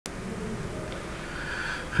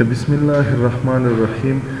بسم الله الرحمن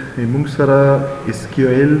الرحیم. موږ سره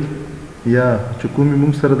SQL یا چې کوم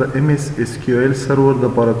موږ سره د MS SQL سرور د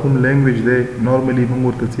لپاره کوم لینګویج دی، نورمالي موږ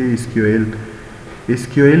ورته څه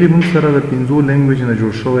SQL موږ سره د 5 لینګویج نه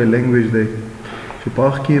جوړ شوی لینګویج دی چې په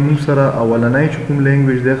هغه کې موږ سره اولنۍ چې کوم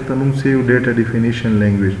لینګویج دی هغه ته موږ څه ډیټا ډیفینیشن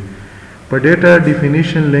لینګویج. په ډیټا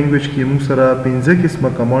ډیفینیشن لینګویج کې موږ سره 5 قسمه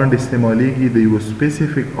کمانډ استعمالیږي د یو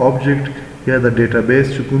سپیسیفیک آبجیکټ یا د ډیټابیس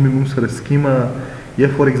چې کوم موږ سره سکیما یا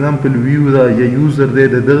فور ایگزامپل ویو دا یا یوزر دی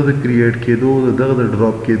د دغه کریټ کېدو د دغه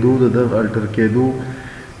ډراپ کېدو د دغه الټر کېدو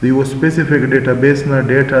د یو سپیسیفیک ډیټابیس نه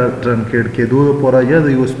ډیټا ټرانکیټ کېدو لپاره یا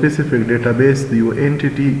د یو سپیسیفیک ډیټابیس د یو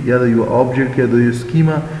انټیټي یا د یو آبجیکټ یا د یو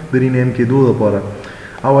سکیما د رینیم کېدو لپاره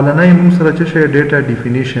اولنۍ موږ سره چې شی ډیټا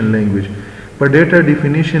ډیفینیشن لینګویج. په ډیټا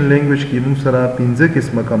ډیفینیشن لینګویج کې موږ سره 5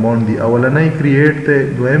 قسمه کمانډ دي. اولنۍ کریټ دی،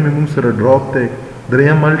 دویم موږ سره ډراپ دی،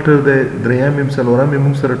 دریم الټر دی، دریم څلورم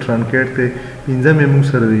موږ سره ټرانکیټ دی، پنځم موږ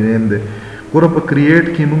سره رینیم دی. ګوره په کریټ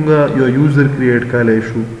کې موږ یو یوزر کریټ کولای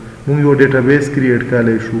شو، موږ یو ډیټابیس کریټ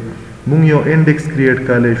کولای شو، موږ یو انډیکس کریټ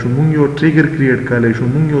کولای شو، موږ یو ټریګر کریټ کولای شو،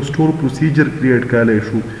 موږ یو سٹور پروسیجر کریټ کولای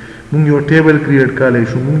شو، موږ یو ټیبل کریټ کولای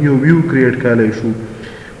شو، موږ یو ویو کریټ کولای شو.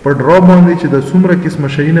 په ډراپ باندې چې د څومره قسمه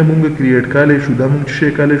شیونه موږ کریټ کولای شو دا موږ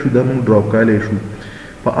شي کولای شو دا موږ ډراپ کولای شو.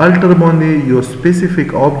 په الټر باندې یو سپیسیفیک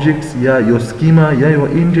آبجیکټس یا یو سکیما یا یو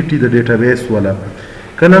انټیټي د ډیټابیس والا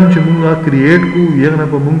کلم چې موږ کریټ کو یغه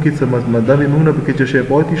په موږ کې څه مطلب موږ نه پکې چې شی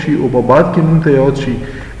پاتې شي او په بعد کې موږ ته یاد شي.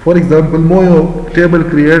 فور ایگزامپل مو یو ټیبل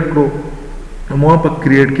کریټ کړو، مو په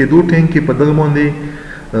کریټ کې دوه ټینګ کې په دغه باندې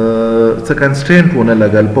څه کنسټرینټ ونه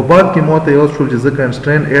لګل، په بعد کې مو ته یاد شول چې زه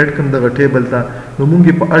کنسټرینټ اډ کوم دغه ټیبل ته، نو موږ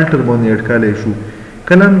په الټر باندې اډ کولای شو.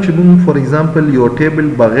 کلم چې موږ فور ایگزامپل یو ټیبل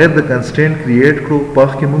بغیر د کنسټرینټ کریټ کړو، په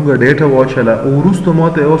هغه کې موږ ډیټا واچله او وروسته مو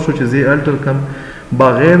ته یاد شو چې زه الټر کوم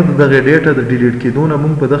بغیر دغه ډیټا د ډیلیټ کېدو نه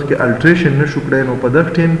موږ په دغه کې الټریشن نشو کړی. نو په دغه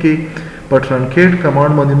ټیم کې په ټرانکیټ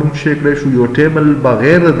کمانډ باندې موږ شي کړی شو یو ټیبل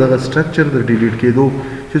بغیر دغه سټرکچر د ډیلیټ کېدو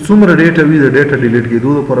چې څومره ډیټا وي د ډیټا ډیلیټ کېدو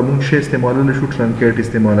لپاره موږ شي استعمالولی شو، ټرانکیټ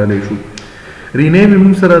استعمالولی شو. رینیم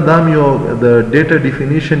موږ سره دام یو د ډیټا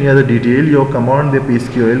ډیفینیشن یا د ډیټیل یو کمانډ دی په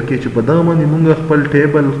SQL کې چې په دغه باندې موږ خپل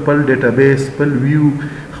ټیبل، خپل ډیټابیس، خپل ویو،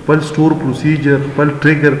 خپل سٹور پروسیجر، خپل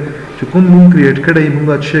ټریګر چې کوم موږ کریټ کړی موږ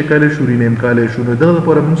چې کله شو رینیم کولای شو. نو دغه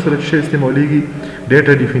لپاره موږ سره چې استعمالیږي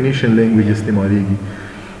ډیټا ډیفینیشن لینګویج استعمالیږي.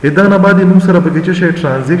 دا نه بعد موږ سره پکې چې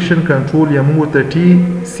ټرانزیکشن کنټرول یا موږ ته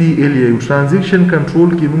TCL یو ټرانزیکشن کنټرول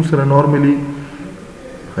کې موږ سره نورمالي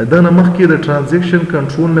دا نه مخکې د ټرانزیکشن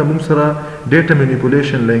کنټرول نه موږ سره ډیټا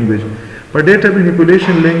مینیپولیشن لینګویج. په ډیټا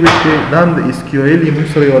مینیپولیشن لینګویج کې دا د SQL موږ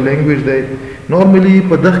سره یو لینګویج دی. نورمالي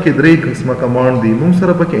په دغه کې 3 قسمه کمانډ دي. موږ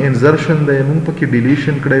سره پکې انزرشن دی، موږ پکې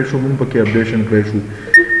ډیلیشن کړی شو، موږ پکې اپډیشن کړی شو.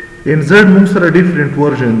 انزرټ موږ سره ډیفرنٹ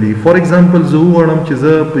ورژن دي. فور ایگزامپل زه وغواړم چې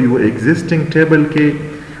زه په یو ایگزیسټینګ ټیبل کې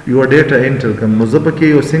یو ډیټا انټر کړم، نو زه پکې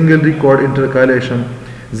یو سنگل ریکارډ انټر کولای شم،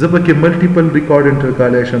 زه پکې ملټیپل ریکارډ انټر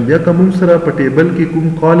کولای شم. بیا که موږ سره په ټیبل کې کوم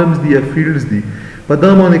کالمز دي یا فیلډز دي په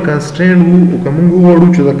دا باندې کنسټرینټ وو او که موږ وغواړو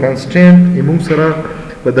چې د کنسټرینټ موږ سره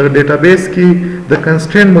په دغه ډیټابیس کې د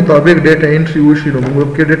کنسټرینټ مطابق ډیټا انټري وشي، نو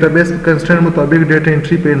موږ په ډیټابیس په کنسټرینټ مطابق ډیټا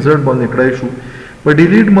انټري په انزرټ باندې کړای شو. په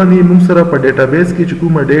ډیلیټ باندې موږ سره په ډیټابیس کې چې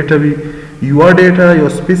کومه ډیټا وي یو ډیټا یو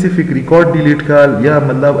سپیسیفیک ریکارډ ډیلیټ کال یا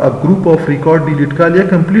مطلب ا ګروپ اف ریکارډ ډیلیټ کال یا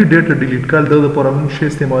کمپلیټ ډیټا ډیلیټ کال دغه لپاره موږ شی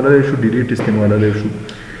استعمالولی شو، ډیلیټ استعمالولی شو.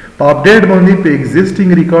 په اپډیټ باندې په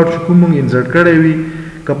ایگزیسټینګ ریکارډ چې کوم موږ انزرټ کړی وي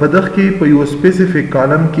که په دغه کې په یو سپیسیفیک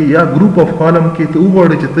کالم کې یا ګروپ اف کالم کې ته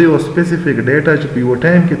وغواړې چې ته یو سپیسیفیک ډیټا چې په یو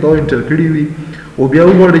ټایم کې تا انټر کړي وي او بیا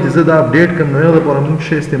وغواړې چې زه دا اپډیټ کړم، نو هغه لپاره موږ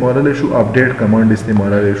شی استعمالولی شو، اپډیټ کمانډ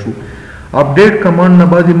استعمالولی شو. اپډیټ کمانډ نه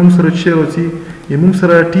بعد موږ سره چې راځي موږ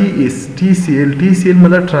سره TCL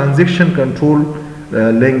مطلب ټرانزیکشن کنټرول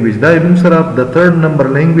لینګویج دا موږ سره د 3rd نمبر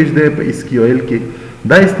لینګویج دی په SQL کې.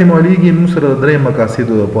 دا استعمالیږي موږ سره د 3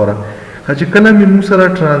 مقاصدو لپاره. چې کله موږ سره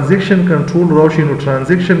ټرانزیکشن کنټرول راشي نو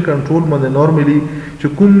ټرانزیکشن کنټرول باندې نورمالي چې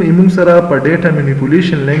کوم موږ سره په ډیټا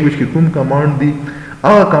مینیپولیشن لینګویج کې کوم کمانډ دي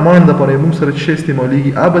هغه کمانډ لپاره موږ سره چې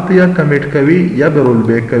استعمالیږي ابته یا کمیټ کوي یا به رول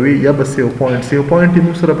بیک کوي یا به سیو پوینټ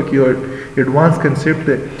موږ سره پکې یو ایڈوانس کنسپټ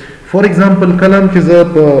دی. فور ایگزامپل کلم چې زه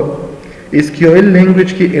په SQL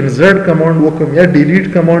لینګویج کې انزرټ کمانډ وکم یا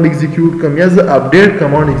ډیلیټ کمانډ ایگزیکیوټ کم یا زه اپډیټ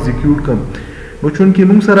کمانډ ایگزیکیوټ کم، نو چونکې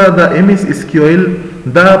موږ سره د MS SQL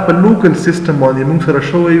دا په لوکل سیستم باندې موږ سره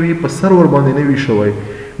شوی وي، په سرور باندې نه وي شوی.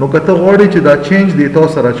 نو که ته غواړې چې دا چینج دی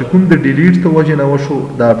تاسو سره چې کوم د ډیلیټ ته وجې نه وشو،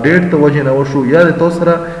 د اپډیټ ته وجې نه وشو یا د تاسو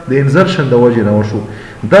سره د انزرشن د وجې نه وشو،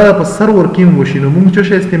 دا په سرور کې وشي، نو موږ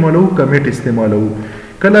چې استعمالو کمیټ استعمالو.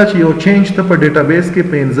 کله چې یو چینج ته په ډیټابیس کې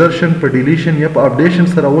په انزرشن، په ډیلیشن یا په اپډیشن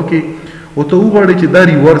سره وکړي او ته وغواړې چې دا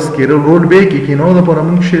ریورس کړي رول بیک کې نو د پر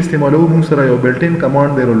موږ شی استعمالو موږ سره یو بلټین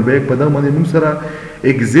کمانډ دی رول بیک په دا باندې موږ سره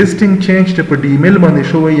ایگزیسټینګ چینج ته په ډي میل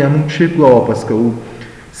باندې شوی یا موږ شی کو واپس کوو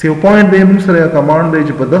سیو پوینټ دی موږ سره یو کمانډ دی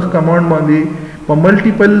چې په دغه کمانډ باندې په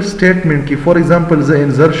ملټیپل سټیټمنټ کې فور ایگزامپل زه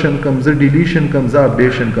انزرشن کم زه ډیلیشن کم زه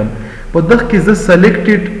اپډیشن کم په دغه کې زه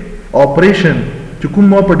سلیکټډ اپریشن چې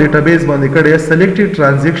کوم ما په ډیټابیس باندې کړی یا سلیکټډ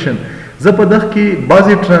ټرانزیکشن زه په دغه کې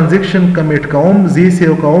بعضې ټرانزیکشن کمیټ کوم زه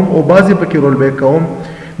سیو کوم او بعضې پکې رول بیک کوم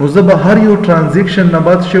نو زه به هر یو ټرانزیکشن نه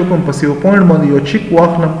بعد شی کوم په سیو پوینټ باندې یو چیک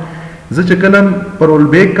واخلم زه چې کله په رول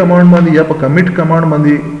بیک کمانډ باندې یا په کمیټ کمانډ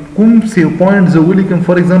باندې کوم سیو پوینټ زه ولیکم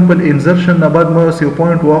فور ایگزامپل انزرشن نه بعد ما سیو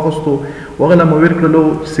پوینټ واخستو وغله مو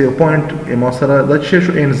ورکړلو سیو پوینټ ما سره دا شی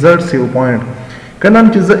شو انزرټ سیو پوینټ کله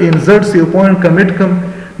چې زه انزرټ سیو پوینټ کمیټ کم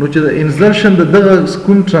نو چې د انزرشن د دغه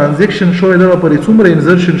کوم ټرانزیکشن شوی دغه پرې څومره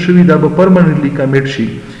انزرشن شوي دا به پرمننټلی کمیټ شي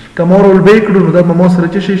که ما رول بیک کړو نو دا به ما سره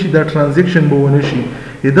څه شي دا ټرانزیکشن به ونه شي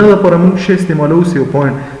د دغه لپاره موږ شی استعمالو سیو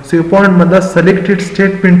پوینټ باندې سلیکټډ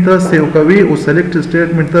سټیټمنټ ته سیو کوي او سلیکټډ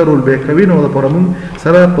سټیټمنټ ته رول بیک کوي نو لپاره موږ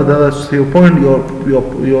سره په دغه سیو پوینټ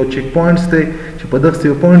یو چیک پوینټس ته چې په دغه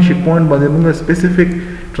سیو پوینټ چیک پوینټ باندې موږ سپیسیفیک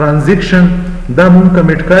ټرانزیکشن دا موږ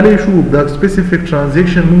کمیټ کالی شو دا سپیسیفیک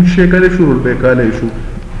ټرانزیکشن موږ شی کالی شو رول بیک کالی شو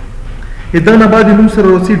دا نه بعد موږ سره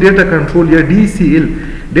راځي ډیټا کنټرول یا ډي سی ایل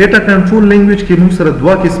ډیټا کنټرول لینګویج کې موږ سره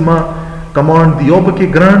دوه قسمه کمانډ دی یو پکې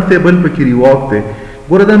ګرانټ دی بل پکې ریواک دی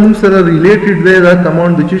ګوره دا موږ سره ریلیټډ دی دا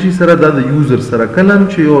کمانډ د چی سره دا د یوزر سره کله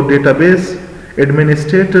چې یو ډیټابیس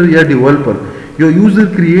ایڈمنسټریټر یا ډیولپر یو یوزر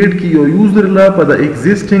کریټ کی یو یوزر لا په د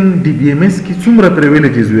ایگزیسټینګ ډي بي ایم ایس کې څومره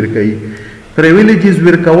پریویلیجز ورکوي پریویلیجز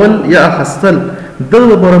ورکول یا اخستل دغه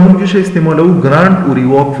لپاره موږ شی استعمالو ګرانټ او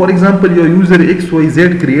ریواک فور ایگزامپل یو یوزر ایکس واي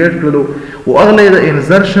زیډ کریټ کړلو او اغله د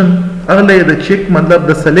انزرشن اغله د چیک مطلب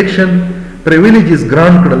د سلیکشن پریویلیجز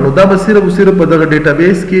ګرانټ کړل نو دا به صرف په دغه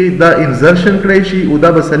ډیټابیس کې دا انزرشن کړی شي او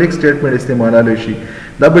دا به سلیکټ سټیټمنټ استعمالولی شي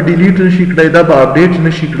دا به ډیلیټ نشي کړی دا به اپډیټ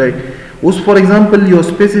نشي کړی اوس فور ایگزامپل یو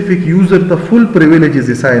سپیسیفیک یوزر ته فل پریویلیجز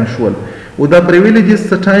اساین شول او دا پریویلیجز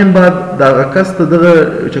څه ټایم بعد دغه کس ته دغه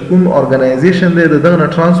چې کوم ارګنایزیشن دی دغه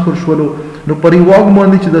نه ټرانسفر شولو نو په ریواک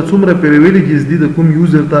باندې چې د څومره پریویلیجز دي د کوم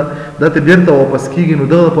یوزر ته دا ته بیرته واپس کیږي نو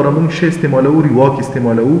دغه لپاره موږ شی استعمالو ریواک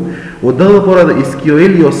استعمالو او دغه لپاره د اس کیو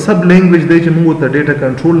ایل یو سب لینګویج دی چې موږ ته ډیټا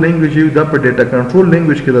کنټرول لینګویج یو دا په ډیټا کنټرول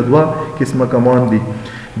لینګویج کې د دوه قسمه کمانډ دي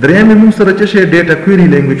دریم موږ سره چې شی ډیټا کویری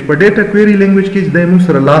لینګویج په ډیټا کویری لینګویج کې د موږ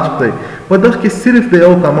سره لاسټ دی په دغه کې صرف د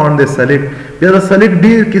یو کمانډ دی سلیکټ بیا د سلیکټ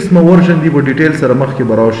ډیر قسمه ورژن دی په ډیټیل سره مخکې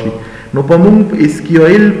براشي نو په موږ اس کیو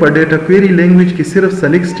ایل په ډیټا کویری لینګویج کې صرف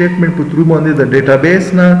سلیکټ سټیټمنټ په تھرو باندې د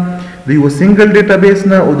ډیټابیس نه د یو سنگل ډیټابیس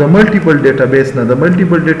نه او د ملټیپل ډیټابیس نه د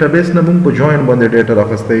ملټیپل ډیټابیس نه موږ په جوین باندې ډیټا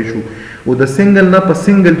راخستی شو او د سنگل نه په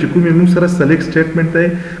سنگل چې کومې موږ سره سلیکټ سټیټمنټ دی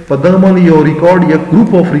په دغه باندې یو ریکارډ یا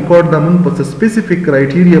ګروپ اف ریکارډ د موږ په سپیسیفیک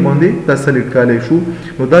کرایټیریا باندې دا سلیکټ کالی شو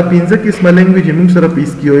نو دا پنځه قسمه لینګویج موږ سره په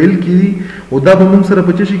اس کیو ایل کې او دا به موږ سره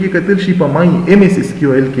په چی کې کتل شي په مای ام اس اس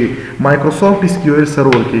کیو ایل کې مایکروسافټ اس کیو ایل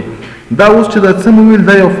سرور کې دا اوس چې دا څه مویل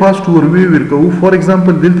دا یو فاست اورویو ورکوو فور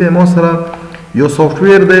ایگزامپل دلته ما سره یو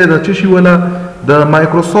سافټویر دی دا چې شي ولا د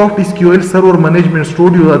مایکروسافټ اس کیو ایل سرور منیجمنت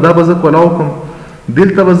سټوډیو دا به زه کولاو کوم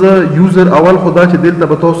دلته به زه یوزر اول خدا چې دلته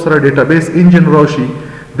به تاسو سره ډیټابیس انجن راشي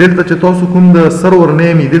دلته چې تاسو کوم د سرور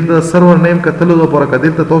نیم دلته سرور نیم کتلو لپاره که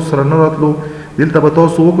دلته تاسو سره نه راتلو دلته به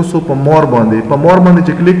تاسو وکړو په مور باندې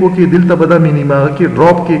چې کلیک وکړئ دلته به دا مینیما کې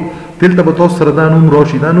ډراپ کې دلته به تاسو سره دا نوم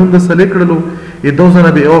راشي دا نوم د سلیکټ کړلو دوه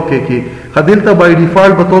ځنه به اوکې کې دلته بای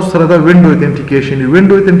ډیفالت به تاسو سره دا وینډو اتنټیکیشن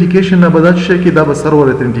وینډو اتنټیکیشن نه به دا شي کې دا به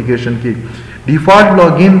سرور اتنټیکیشن کې ډیفالت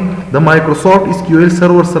لاګین د مایکروسافټ اس کیو ایل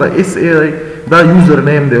سرور سره اس ای دا یوزر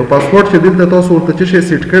نیم دی او پاسورډ چې دلته تاسو ورته چې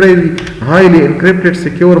سیټ کړی وي هایلی انکریپټډ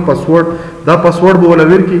سکیور پاسورډ دا پاسورډ به ولا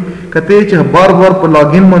ورکی کته چې بار په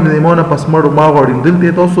لاګین باندې مونږه پاسورډ ما غواړم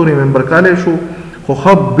دلته تاسو ریمبر کاله شو خو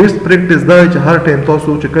خب بیسټ پریکټیس دا چې هر ټایم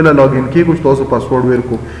تاسو چې کله لاګین کیږئ تاسو پاسورډ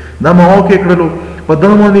ورکو دا ما اوکې کړلو په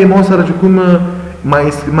دغه باندې مو سره چې کوم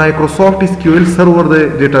مایکروسافټ اس کیو ایل سرور د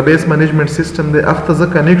ډیټابیس منیجمنت سیستم د اخته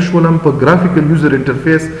ځکه کنیکټ شولم په ګرافیکل یوزر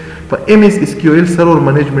انټرفیس په ام اس کیو ایل سرور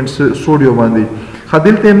منیجمنت سټوډیو باندې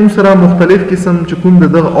خدلته موږ سره مختلف قسم چې کوم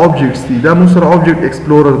دغه آبجیکټس دي دا موږ سره آبجیکټ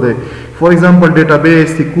ایکسپلورر دی فور ایگزامپل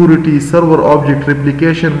ډیټابیس سکیورټي سرور آبجیکټ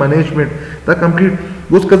ریپلیکیشن منیجمنت دا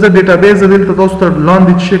کمپلیټ اوس که زه ډیټابیس دلته تاسو ته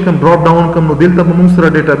لاندې چې کوم ډراپ ډاون کوم نو دلته موږ سره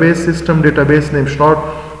ډیټابیس سیستم ډیټابیس نیم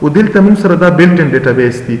شارټ او دلته موږ سره دا بلټ ان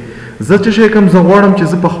ډیټابیس دي زه چې کوم زه غواړم چې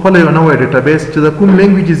زه په خپل یو نوې ډیټابیس چې د کوم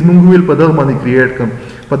لینګویجز موږ ویل په دغه باندې کریټ کوم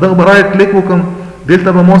په دغه برای کلیک وکم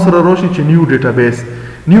دلته به مو سره راشي چې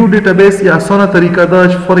نیو ډیټابیس یا اسانه طریقه دا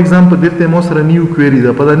چې فور ایگزامپل دلته مو سره نیو کویری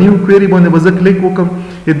ده په دا نیو کویری باندې به زه کلیک وکم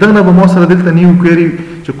دغه به ما سره دلته نیو کويري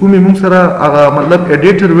چې کومې موږ سره هغه مطلب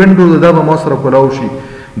ایډیټر وینډو دا به ما سره کولاو شي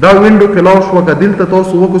دا وینډو کلاو شو که دلته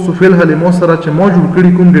تاسو وکړو فل هله ما سره چې ما جوړ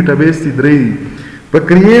کړي کوم ډیټابیس دي درې په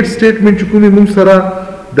کریټ سټیټمنټ چې کومې موږ سره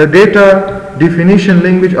د ډیټا ډیفینیشن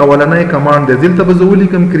لینګویج اولنۍ کمانډ دی دلته به زه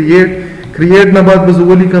ولیکم کریټ نه بعد به زه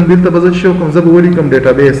ولیکم دلته به زه شو کوم زه به ولیکم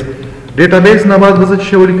ډیټابیس نه بعد به زه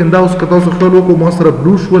شو ولیکم دا اوس که تاسو خپل وکړو ما سره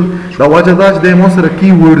بلو شول دا وجه دا چې ما سره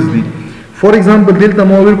کی ورډز دي فور ایگزامپل دلته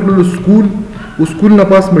ما ولیکلو سکول او سکول نه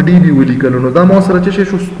پاس مې ډي بي ولیکلو نو دا ما سره چې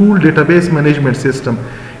شو سکول ډیټابیس مینجمنت سیستم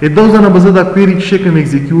دا ځنه به زه دا کويري چې کوم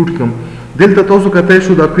ایگزیکیوټ کوم دلته تاسو کته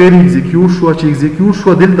شو دا کويري ایگزیکیوټ شو چې ایگزیکیوټ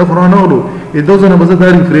شو دلته خرانولو دا ځنه به زه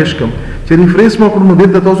دا ریفریش کوم چې ریفریش ما کړم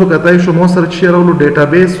دلته تاسو کته شو ما سره چې راولو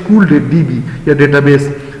ډیټابیس سکول ډي بي یا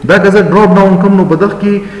ډیټابیس دا که زه ډراپ ډاون کوم نو بدغه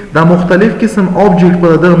کې دا مختلف قسم اوبجیکټ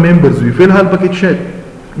په دغه ممبرز وي فل حال پکې چې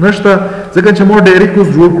نشته ځکه چې ما ډایرکټ اوس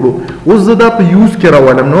جوړ کړو اوس زه دا په یوز کې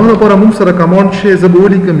راولم نو لپاره موږ سره کمانډ شي زه به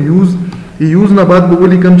ولیکم یوز نه بعد به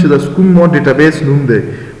ولیکم چې د سکول مو ډیټابیس نوم دی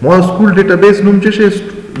ما سکول ډیټابیس نوم چې شي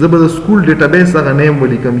زه به د سکول ډیټابیس هغه نیم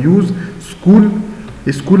ولیکم یوز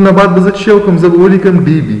سکول نه بعد به زه چې کوم زه به ولیکم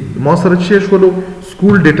ډي بي ما سره چې شولو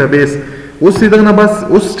سکول ډیټابیس اوس دغه نه بس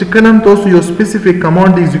اوس چې کلم تاسو یو سپیسیفیک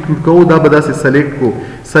کمانډ ایگزیکیوټ کوو دا به داسې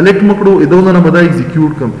سلیکټ مکړو دا نه به دا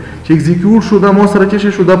ایگزیکیوټ کوم چې ایگزیکیوټ شو دا ما سره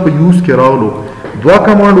چې شو دا په یوز کې راغلو دوا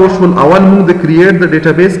کمانډ وشول اول موږ د کریټ د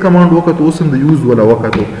ډیټابیس کمانډ وکړو اوس هم د یوز ولا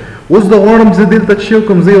وکړو اوس د غواړم زه دلته چې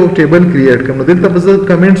کوم زه یو ټیبل کریټ کوم دلته به زه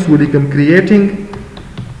کمنټس ولیکم کریټینګ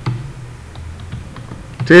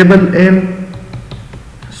ټیبل ان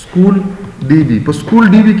سکول ډي بي په سکول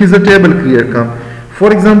ډي بي کې زه ټیبل کریټ کوم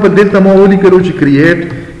فور ایگزامپل دلته ما ولیکلو چې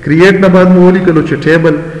کریټ نه بعد ما ولیکلو چې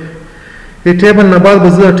ټیبل نه بعد به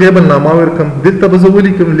زه ټیبل نامه ورکم دلته به زه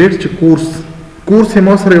ولیکم لیټ چې کورس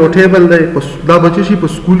ما سره یو ټیبل دی دا بچی شي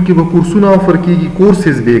په سکول کې به کورسونه افر کیږي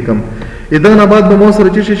کورسز به کم دغه نه بعد به ما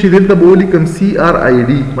سره چې شي دلته به ولیکم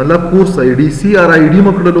CRID مطلب کورس ID CRID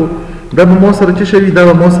مکړلو دا به ما سره چې شي دا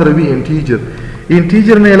به ما سره وی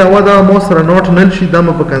انټیجر نه علاوه دا ما سره نوٹ نل شي دا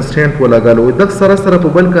ما په کنسټنټ ولګالو دغه سره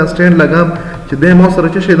په بل کنسټنټ لګام چې د ما سره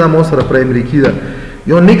چې شي دا ما سره پرایمری کی ده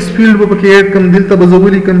یو نیکست فیلډ په کې اډ کوم دلته به زه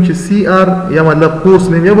ولیکم چې CR یا مطلب کورس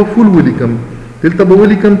نیم یا به فول ولیکم دلته به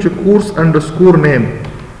ولیکم چې کورس انډرسکور نیم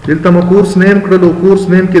دلته ما کورس نیم کړلو کورس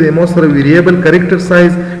نیم کې د ما سره ویریبل کریکټر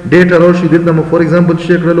سایز ډیټا راشي دلته ما فور ایگزامپل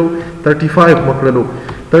شي کړلو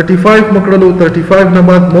 35 مکړلو 35 نه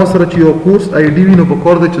بعد ما سره چې یو کورس ID وینو په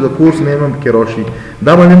کور د چې د کورس نیم هم کې راشي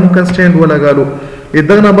دا باندې موږ کنسټنټ ولګالو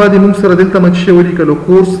دغه نه بعد موږ سره دلته ما چې ولیکلو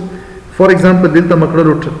کورس فور ایگزامپل دلته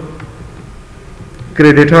مکړلو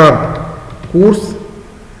کریډیټار کورس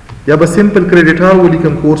یا به سمپل کریډیټار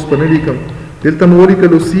ولیکم کورس په نه لیکم دلته مو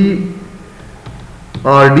ولیکلو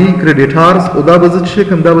CRD کریډیټارز او دا به چې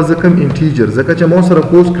کوم دا به کم انټیجر ځکه چې مو سره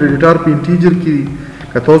کورس کریډیټار په انټیجر کې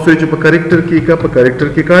که تاسو چې په کریکټر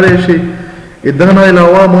کې کارای شي دغه نه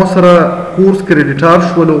علاوه مو سره کورس کریډیټار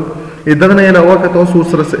شولو دغه نه علاوه که تاسو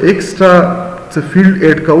سره ایکسترا فیلډ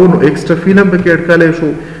اډ کوو نو ایکسترا فیلم پکې اډ کولای شو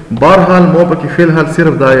بهرحال مو پکې فی الحال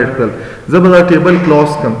صرف دا اډ کړل زه به دا ټیبل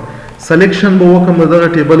کلاس کم سلیکشن به وکم دغه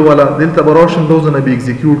ټیبل والا دلته به راشم دوزنه به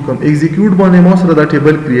ایگزیکیوټ کوم ایگزیکیوټ باندې مو سره دا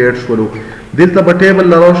ټیبل کریټ شولو دلته به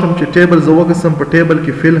ټیبل لراشم چې ټیبل زه وکسم په ټیبل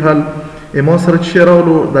کې فی الحال ما سره چې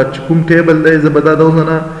راولو دا کوم ټیبل دی زه به دا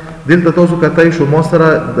دوزنه دلته تاسو کتای شو ما سره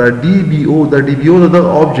د DBO د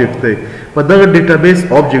اوبجیکټ دی په دغه ډیټابیس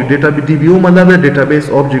اوبجیکټ DBO مطلب د ډیټابیس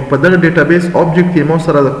اوبجیکټ په دغه ډیټابیس اوبجیکټ کې ما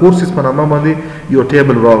سره د کورسز په نامه باندې یو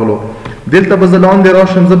ټیبل راغلو دلته به زه لاندې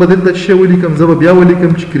راشم زه به دلته چې ولیکم زه به بیا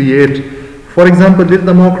ولیکم چې کریټ فور ایگزامپل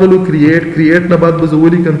دلته ما کړلو کریټ نه بعد به زه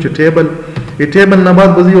ولیکم چې ټیبل نه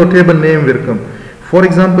بعد به یو ټیبل نیم ورکم فور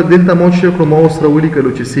ایگزامپل دلته ما چې کړم ما سره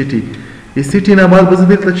ولیکلو چې سیټي نه بعد به زه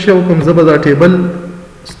دلته چې وکم زه به دا ټیبل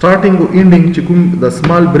سٹارټینګ او اینډینګ چې کوم د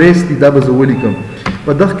سمال بریس دي دا به زه ولیکم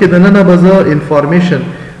په دغه کې د ننه به زه انفارمیشن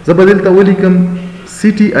زه به دلته ولیکم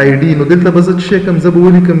سیټي ID نو دلته به زه چې کوم زه به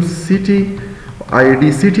ولیکم سیټي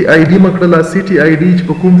ID مکړله سیټي ID چې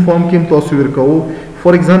په کوم فارم کې تاسو ورکوو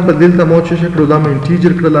فور ایگزامپل دلته مو چې کړو دا مې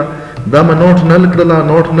انټیجر کړله دا مې نوٹ نل کړله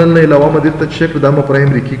نوٹ نل نه علاوه مې دلته چې دا مې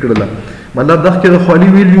پرایمری کی کړله مطلب دغه کې د خالی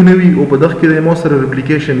ویلیو نه وي او په دغه کې د مو سره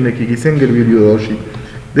ریپلیکیشن نه کیږي سنگل ویلیو راشي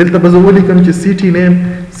دلته به زه ولیکم چې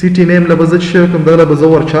سیټي نیم له به زه چې کوم دغه به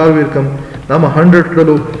زه ورچار ورکم دا مې 100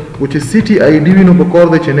 کړلو او چې سیټي ID وینو په کور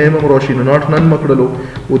د چې نیم هم راشي نو نوٹ نن مکړلو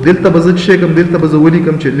او دلته به زه چې کوم دلته به زه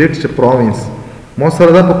ولیکم چې لیټس پروینس ما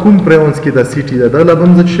سره دا په کوم پروینس کې دا سیټي دا دغه به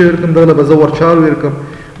زه چې کوم دغه به زه ورچار ورکم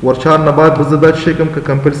ورچار نه بعد به زه دا چې کوم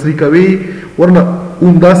کمپلسری کوي ورنه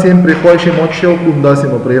اومداسې هم پرې خوای شي ما چې اومداسې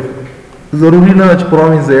م پرې ضروری نه چې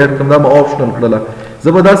پروینس زه اډ کوم دا ما آپشنل کړله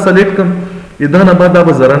زه به دا سلیکټ کوم دا نه بعد دا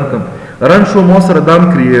به زه رن کړم رن شو ما سره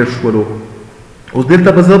دام کریټ شولو اوس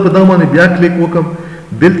دلته به زه په دا باندې بیا کلیک وکړم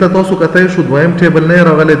دلته تاسو کتای شو دویم ټیبل نه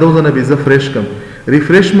راغلی دا ځنه به زه فرش کړم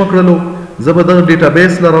ریفرش مې کړلو زه به دغه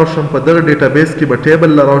ډیټابیس له راشم په دغه ډیټابیس کې به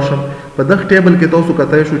ټیبل له راشم په دغه ټیبل کې تاسو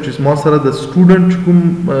کتای شو چې ما سره د سټوډنټ کوم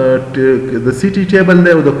د سیټي ټیبل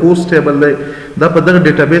دی او د کورس ټیبل دی دا په دغه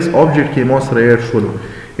ډیټابیس آبجیکټ کې ما سره ایډ شولو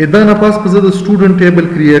دا نه پاس په زه د سټوډنټ ټیبل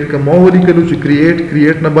کریټ کړم ما ولیکلو چې کریټ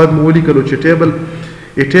نه بعد مې ولیکلو چې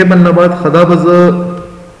ټیبل نه بعد خدا به زه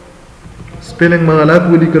سپیلنګ مې غلط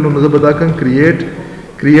ولیکلو نو زه به دا کوم کریټ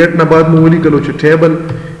نه بعد مې ولیکلو چې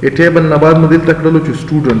ټیبل نه بعد مې دلته کړلو چې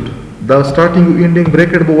سټوډنټ دا سټارټینګ او انډینګ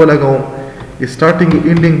بریکټ به ولګوم سټارټینګ او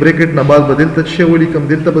انډینګ بریکټ نه بعد به دلته څه ولیکم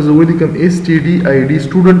دلته به زه ولیکم std_id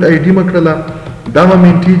سټوډنټ آی ډي مې کړله دا مې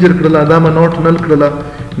انټیجر کړله دا مې نوټ نل کړله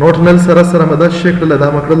نوټ نل سره مې دا څه کړله دا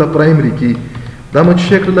مې کړله پرایمري کی دا مې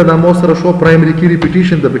څه کړله دا مو سره شو پرایمري کی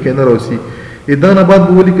ریپیټیشن د پکې نه راوسی دا نه بعد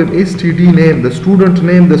به ولیکم std name د سټوډنټ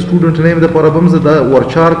نیم د لپاره به زه دا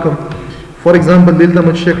ورچار کم فار ایگزامپل دلته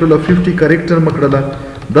مې څه کړله 50 کریکټر مې کړله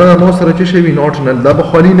دا مو سره چې شوی نوټ نل دا به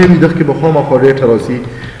خالی نه وي دغه کې به خامخا ډیټا راوسی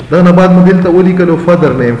دا نه بعد مې دلته ولیکلو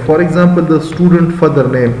فادر نیم فار ایگزامپل د سټوډنټ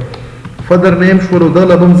فادر نیم شولو دا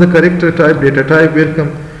له بم زه کریکټر ټایپ ډیټا ټایپ ورکم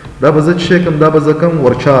دا به زه چې کوم دا به زه کوم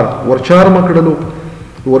ورچار مې کړلو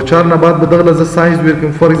ورچار نه بعد به دغه زه سایز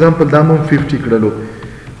ورکم فار ایگزامپل دا مې 50 کړلو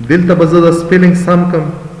دلته به زه د سپیلنګ سم کم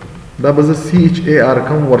دا به زه char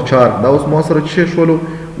کوم ورچار دا اوس ما سره چې شولو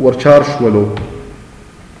ورچار شولو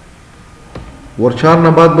ورچار نه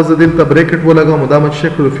بعد به زه دلته بریکټ ولګوم دا مې چې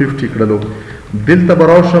کړلو 50 کړلو دلته به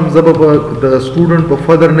راشم زه به د سټوډنټ په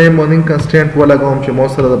فادر نیم باندې کنسټنټ ولګوم چې ما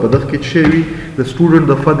سره په دغه کې څه وي د سټوډنټ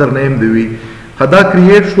د فادر نیم دی وي دا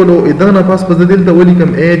کریټ شولو دا نه پاس به زه دلته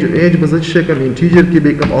ولیکم ایج به زه چې کوم انټیجر کې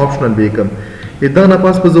به کوم آپشنل به کوم دا نه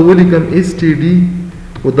پاس به زه ولیکم std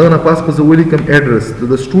او دا نه پاس به زه ولیکم ایډرس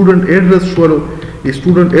د سټوډنټ ایډرس شولو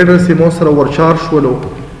سټوډنټ ایډرس یې ما سره ورچار شولو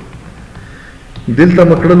دلته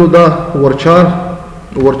مکړلو دا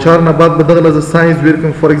ورچار نه بعد به دغه زه سایز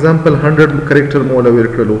ورکم فار ایگزامپل 100 کریکټر مولا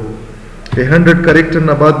ورکړلو 100 کریکټر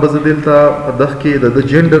نه بعد به زه دلته دغه کې د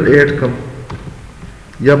جنډر ایډ کم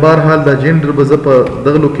یا بهرحال دا جنډر به زه په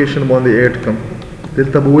دغه لوکیشن باندې ایډ کم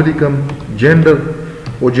دلته به ولیکم جنډر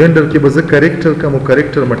او جنډر کې به زه کریکټر کم او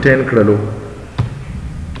کریکټر مټین کړلو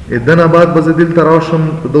دا نه بعد به زه دلته راشم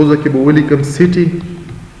په دوزه کې به ولیکم سیټي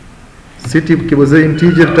کې به زه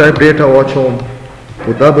انټیجر ټایپ ډیټا واچوم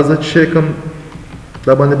او دا به زه چې کوم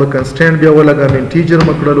دا باندې به کنسټنټ بیا ولګم انټیجر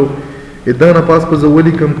مې کړلو دا نه پاس به زه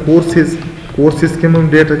ولیکم کورسز کې مې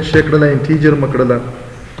ډیټا چې کړله انټیجر مې کړله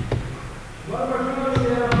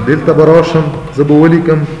دلته به راشم زه به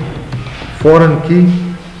ولیکم فورن کی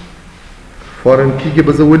کې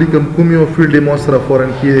به زه ولیکم کوم یو فیلډ ما سره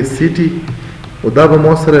فورن کی دی سیټي او دا به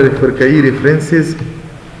ما سره ریفر کوي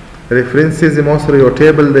ریفرنسز ما سره یو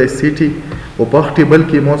ټیبل دی سیټي او په ټیبل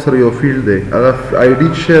کې ما سره یو فیلډ دی هغه آی ډي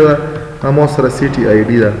چې ده ما سره سیټي آی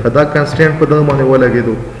ډي ده دا کنسټنټ په دغه باندې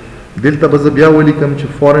ولګېدو دلته به زه بیا ولیکم چې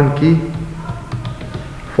فورن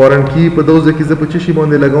کی په دوزه کې زه په څه شي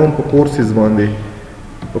باندې لګوم په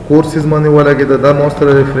کورسز باندې ولګېده دا ما سره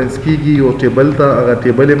ریفرنس کیږي یو ټیبل ته هغه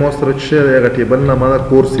ټیبل یې ما سره چې دی هغه ټیبل نه ما ده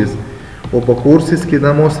کورسز او په کورسز کې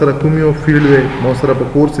دا ما سره کوم یو فیلډ دی ما سره په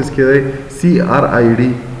کورسز کې دی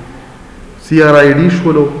CRID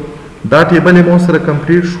شولو دا ټیبل یې ما سره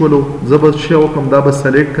کمپلیټ شولو زه به څه وکړم دا به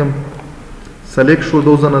سلیکټ شو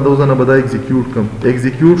دوزنه به دا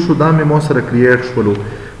ایگزیکیوټ شو دا مې ما سره کریټ شولو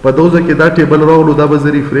په دوزه کې دا ټیبل راغلو دا به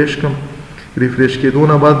زه ریفریش کېدو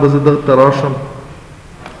نه بعد به زه دلته راشم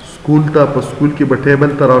سکول کې به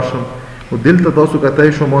ټیبل ته راشم او دلته تاسو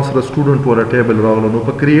کتای شو ما سره سټوډنټ والا ټیبل راغلو نو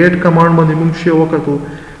په کریټ کمانډ باندې موږ شی وکړو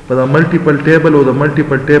په دا ملټیپل ټیبل او د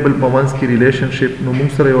ملټیپل ټیبل په منځ کې ریلیشنشپ نو موږ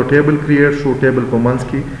سره یو ټیبل کریټ شو ټیبل په منځ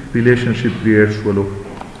کې ریلیشنشپ کریټ شولو